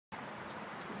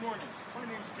Good morning. My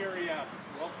name's Gary Adams.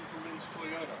 Welcome to Lynch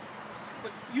Toyota.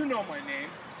 But you know my name.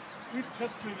 We've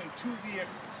test driven two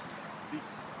vehicles, the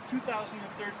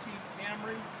 2013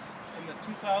 Camry and the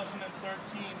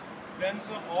 2013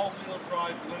 Venza all-wheel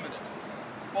drive Limited.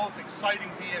 Both exciting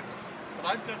vehicles. But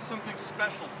I've got something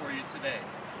special for you today.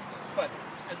 But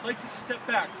I'd like to step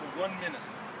back for 1 minute.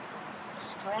 A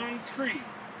strong tree,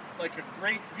 like a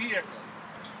great vehicle,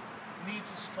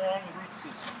 needs a strong root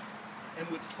system. And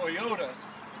with Toyota,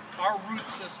 our root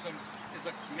system is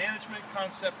a management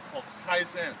concept called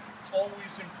Kaizen,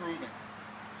 always improving.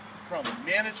 From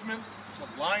management to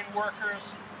line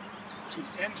workers, to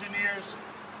engineers,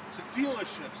 to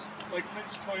dealerships like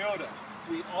Lynch Toyota,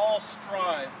 we all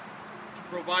strive to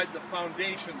provide the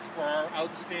foundations for our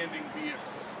outstanding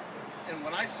vehicles. And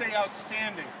when I say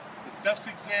outstanding, the best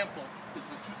example is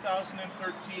the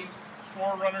 2013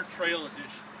 4runner Trail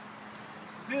Edition.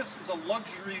 This is a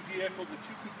luxury vehicle that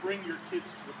you could bring your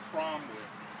kids to the prom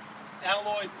with.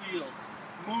 Alloy wheels,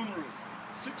 moonroof,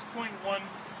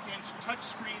 6.1-inch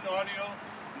touchscreen audio,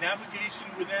 navigation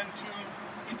with Entune,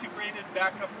 integrated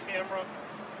backup camera,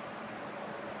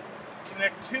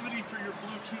 connectivity for your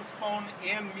Bluetooth phone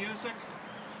and music.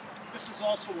 This is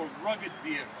also a rugged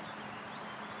vehicle.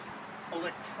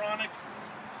 Electronic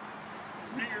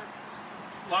rear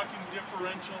locking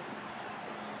differential,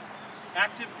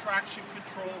 active traction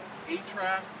control,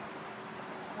 A-track,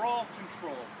 crawl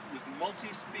control with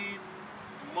multi-speed,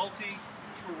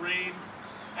 multi-terrain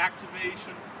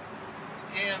activation,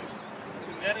 and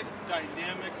kinetic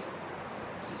dynamic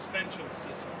suspension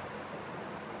system.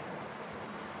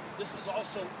 This is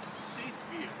also a safe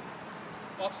vehicle.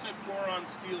 Offset boron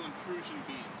steel intrusion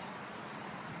beams,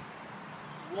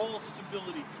 roll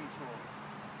stability control,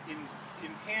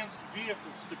 enhanced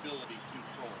vehicle stability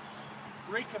control,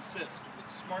 brake assist with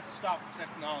smart stop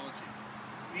technology.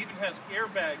 It even has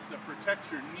airbags that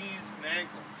protect your knees and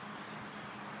ankles.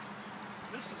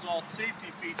 This is all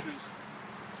safety features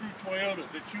through Toyota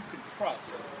that you can trust.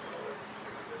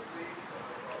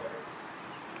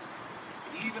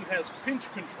 It even has pinch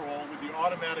control with the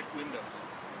automatic windows.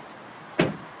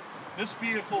 This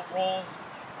vehicle rolls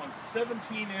on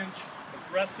 17-inch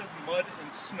aggressive mud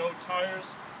and snow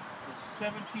tires with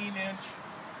 17-inch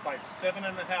by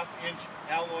 7.5-inch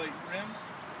alloy rims.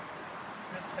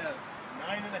 This has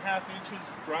 9.5 inches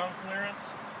of ground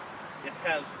clearance. It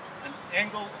has an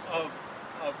angle of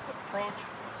approach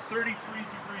of 33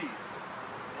 degrees.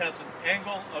 It has an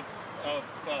angle of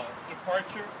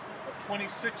departure of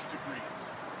 26 degrees.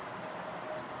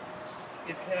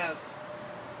 It has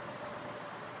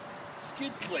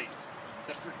skid plates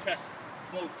that protect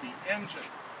both the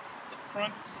engine, the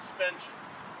front suspension,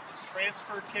 the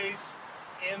transfer case,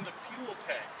 and the fuel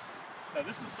tanks. Now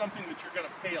this is something that you're going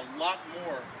to pay a lot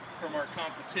more from our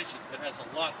competition that has a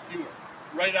lot fewer.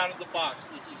 Right out of the box,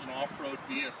 this is an off-road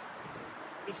vehicle.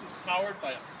 This is powered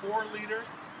by a 4-liter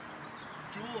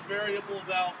dual variable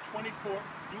valve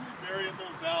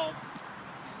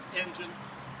engine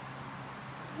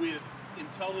with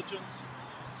intelligence,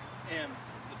 and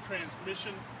the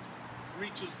transmission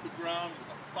reaches the ground with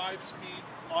a 5-speed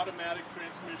automatic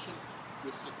transmission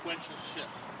with sequential shift.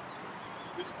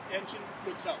 This engine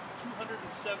puts out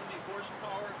 270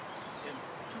 horsepower and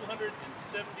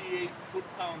 278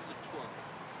 foot-pounds of torque.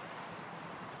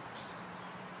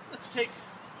 Let's take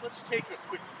a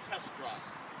quick test drive.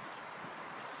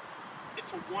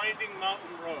 It's a winding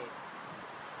mountain road.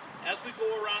 As we go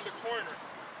around a corner,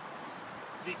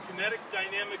 the kinetic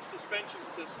dynamic suspension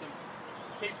system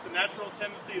takes the natural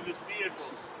tendency of this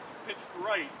vehicle, pitched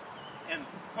right, and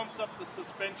pumps up the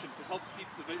suspension to help keep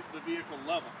the vehicle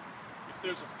level. If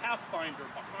there's a pathfinder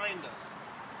behind us,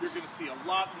 you're going to see a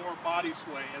lot more body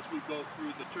sway as we go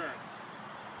through the turns.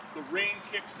 The rain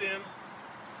kicks in,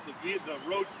 the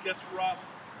road gets rough.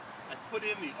 I put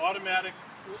in the automatic,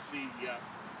 the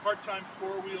part-time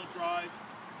 4-wheel drive,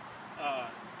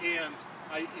 and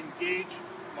I engage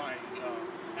my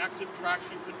active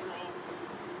traction control.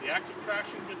 The active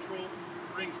traction control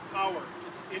brings power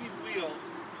to any wheel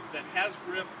that has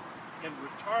grip and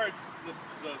retards the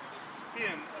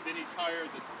spin of any tire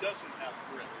that doesn't have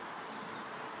grip.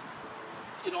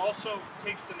 It also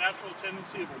takes the natural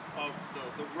tendency of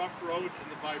the rough road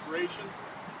and the vibration,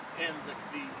 and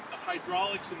the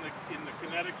hydraulics in the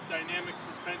kinetic dynamic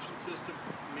suspension system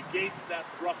negates that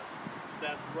rough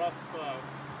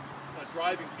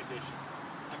driving condition.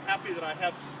 I'm happy that I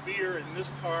have the Veer in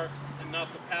this car and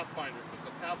not the Pathfinder, because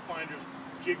the Pathfinder's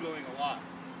jiggling a lot.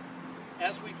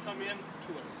 As we come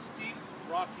into a steep,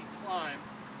 rocky climb,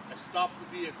 I stop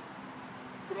the vehicle,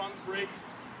 put on the brake,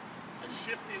 I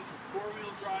shift into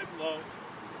 4-wheel drive low,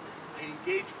 I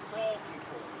engage crawl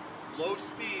control, low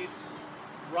speed,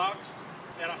 rocks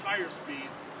at a higher speed.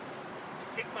 I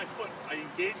take my foot, I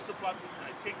engage the button, and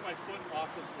I take my foot off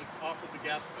of the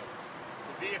gas pedal.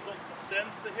 The vehicle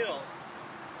ascends the hill.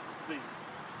 The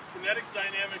kinetic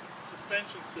dynamic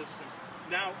suspension system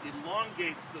now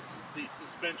elongates the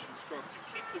suspension stroke to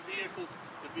keep the vehicle's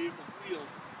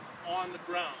wheels on the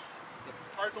ground. The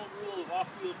cardinal rule of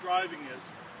off-wheel driving is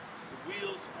the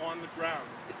wheels on the ground.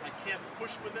 If I can't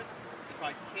push with it, if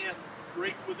I can't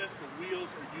brake with it, the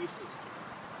wheels are useless to me.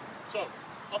 So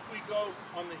up we go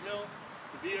on the hill.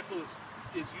 The vehicle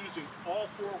is using all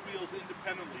four wheels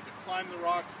independently to climb the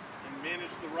rocks and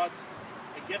manage the ruts.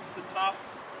 I get to the top,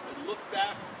 I look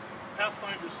back.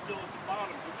 Pathfinder's still at the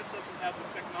bottom because it doesn't have the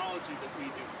technology that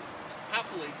we do.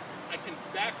 Happily, I can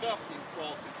back up in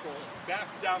crawl control and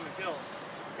back down the hill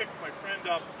to pick my friend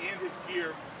up and his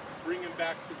gear, bring him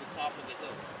back to the top of the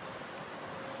hill.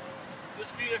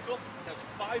 This vehicle has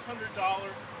 $500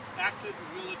 active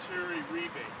military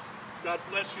rebate. God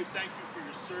bless you, thank you for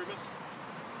your service.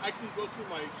 I can go through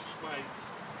my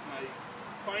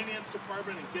finance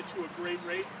department and get you a great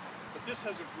rate, but this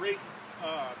has a great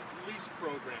lease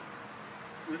program.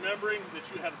 Remembering that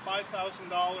you had a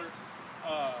 $5,000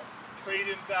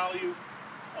 trade-in value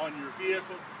on your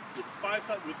vehicle,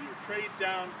 with your trade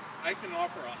down, I can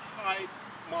offer a high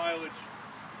mileage,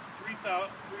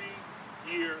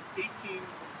 3-year,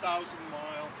 18,000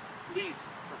 mile lease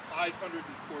for $540.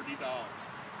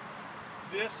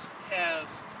 This has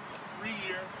a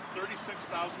 3-year,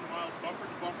 36,000 mile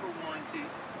bumper-to-bumper warranty, a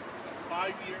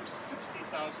 5-year,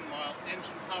 60,000 mile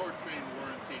engine powertrain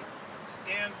warranty,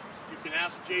 and you can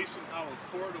ask Jason how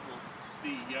affordable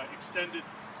the extended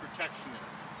protection is.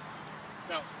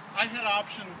 Now, I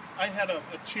had a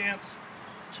chance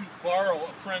to borrow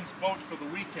a friend's boat for the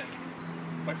weekend.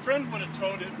 My friend would have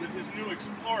towed it with his new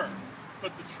Explorer,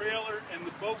 but the trailer and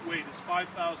the boat weight is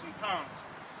 5,000 pounds.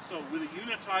 So with a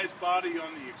unitized body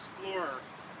on the Explorer,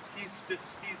 he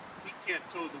can't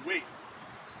tow the weight.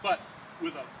 But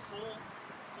with a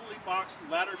fully boxed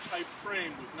ladder-type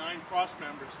frame with 9 cross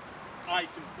members, I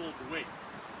can pull the weight.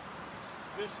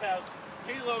 This has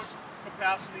payload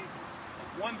capacity of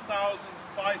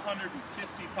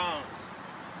 1,550 pounds.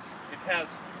 It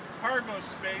has cargo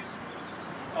space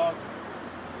of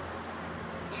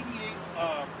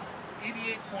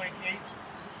 88.8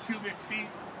 cubic feet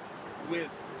with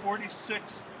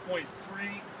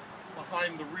 46.3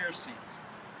 behind the rear seats.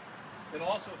 It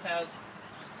also has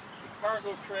a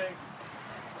cargo tray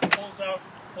that pulls out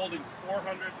holding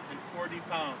 440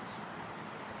 pounds.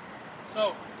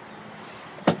 So,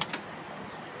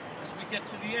 as we get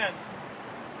to the end,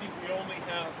 I think we only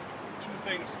have 2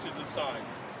 things to decide.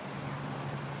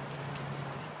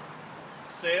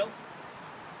 Sail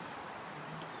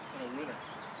and a winner.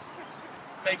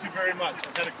 Thank you very much.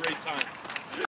 I've had a great time.